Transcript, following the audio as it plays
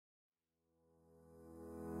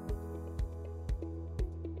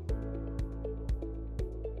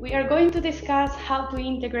We are going to discuss how to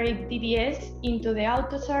integrate DDS into the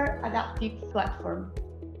AUTOSAR Adaptive Platform.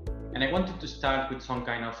 And I wanted to start with some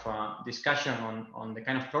kind of discussion on the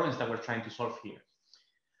kind of problems that we're trying to solve here.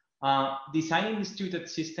 Designing distributed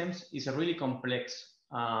systems is a really complex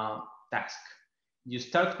task. You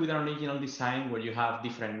start with an original design where you have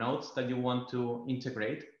different nodes that you want to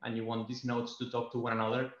integrate, and you want these nodes to talk to one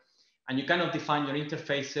another. And you kind of define your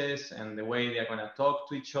interfaces and the way they're going to talk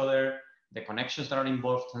to each other, the connections that are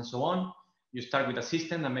involved, and so on. You start with a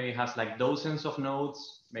system that maybe has like dozens of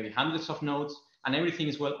nodes, maybe hundreds of nodes, and everything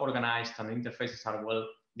is well organized and the interfaces are well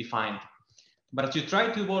defined. But as you try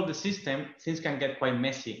to evolve the system, things can get quite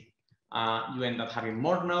messy. You end up having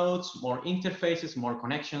more nodes, more interfaces, more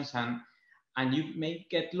connections, and you may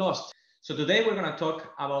get lost. So today we're going to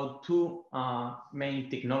talk about two main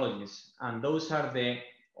technologies, and those are the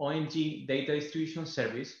ONG Data Distribution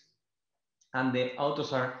Service and the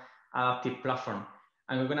AUTOSAR Adaptive Platform.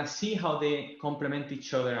 And we're going to see how they complement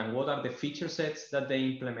each other and what are the feature sets that they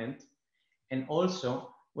implement. And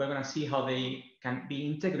also, we're going to see how they can be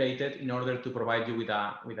integrated in order to provide you with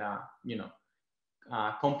a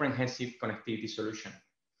comprehensive connectivity solution.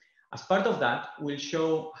 As part of that, we'll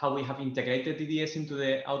show how we have integrated DDS into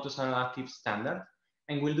the AUTOSAR Adaptive standard,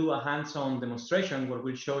 and we'll do a hands-on demonstration where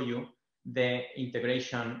we'll show you the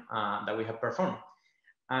integration that we have performed.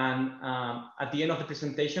 And at the end of the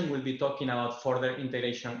presentation, we'll be talking about further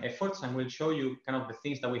integration efforts, and we'll show you kind of the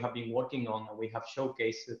things that we have been working on and we have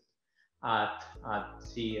showcased at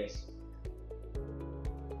CES.